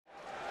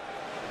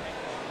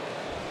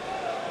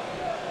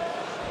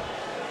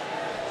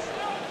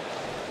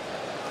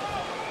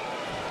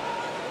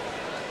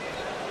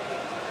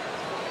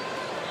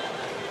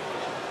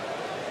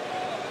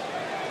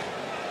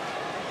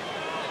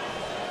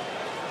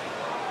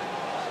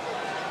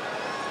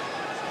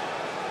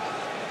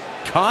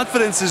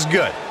Confidence is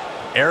good.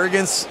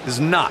 Arrogance is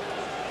not.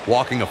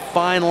 Walking a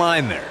fine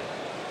line there.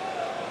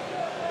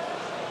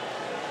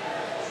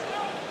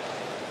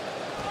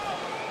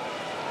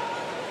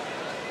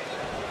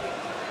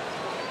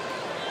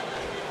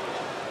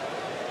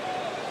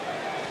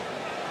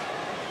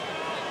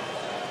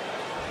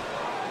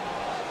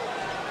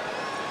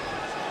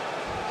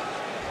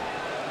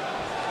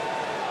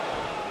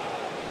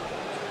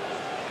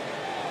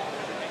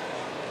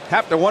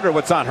 Have to wonder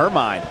what's on her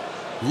mind.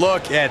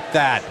 Look at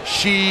that.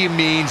 She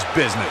means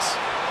business.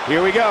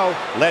 Here we go.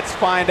 Let's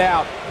find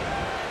out.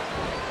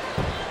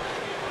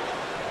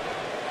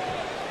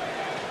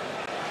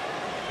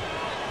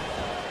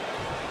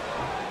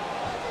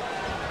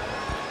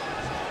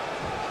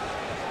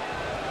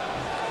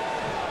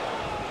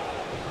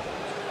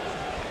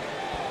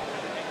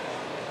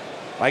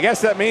 I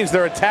guess that means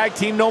they're a tag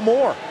team no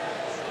more.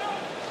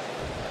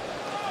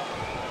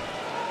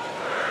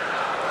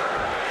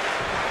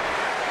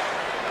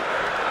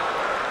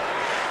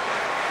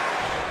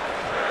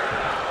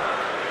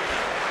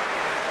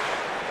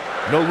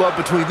 No love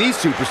between these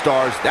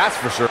superstars, that's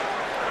for sure.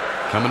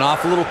 Coming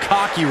off a little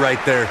cocky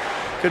right there.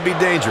 Could be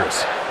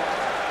dangerous.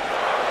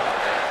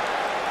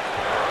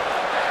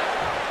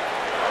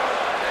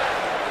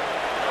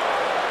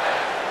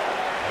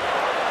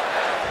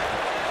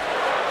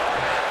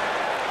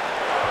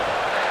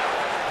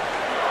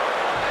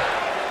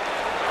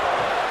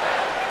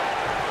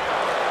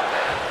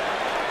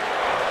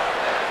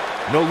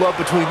 No love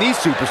between these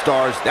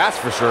superstars, that's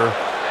for sure.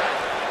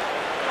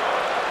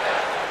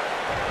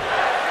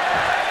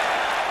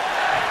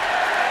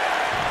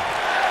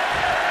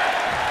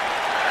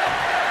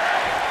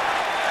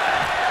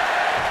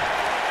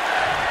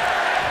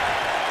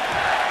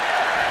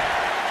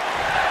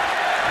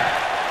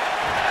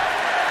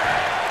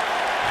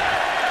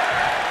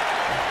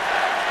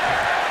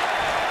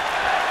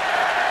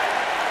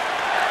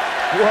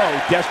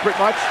 Whoa, desperate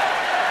much?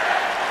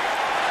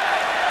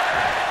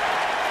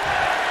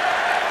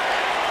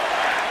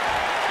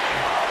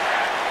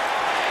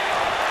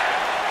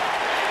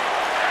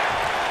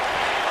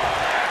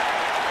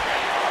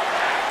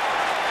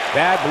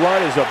 Bad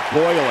blood is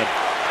a-boiling.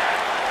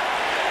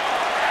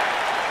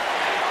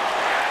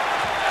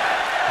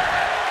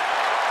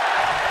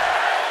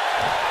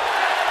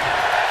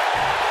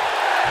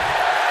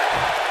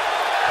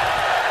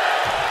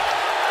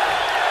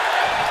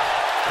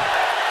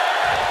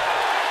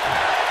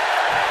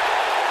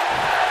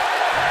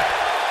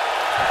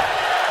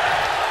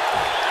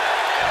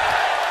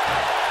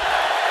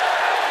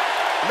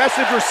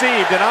 Message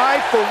received, and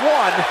I, for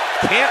one,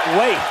 can't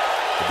wait.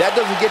 If that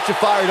doesn't get you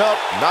fired up,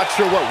 not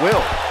sure what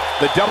will.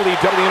 The WWE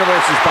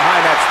Universe is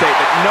behind that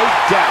statement, no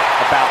doubt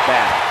about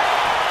that.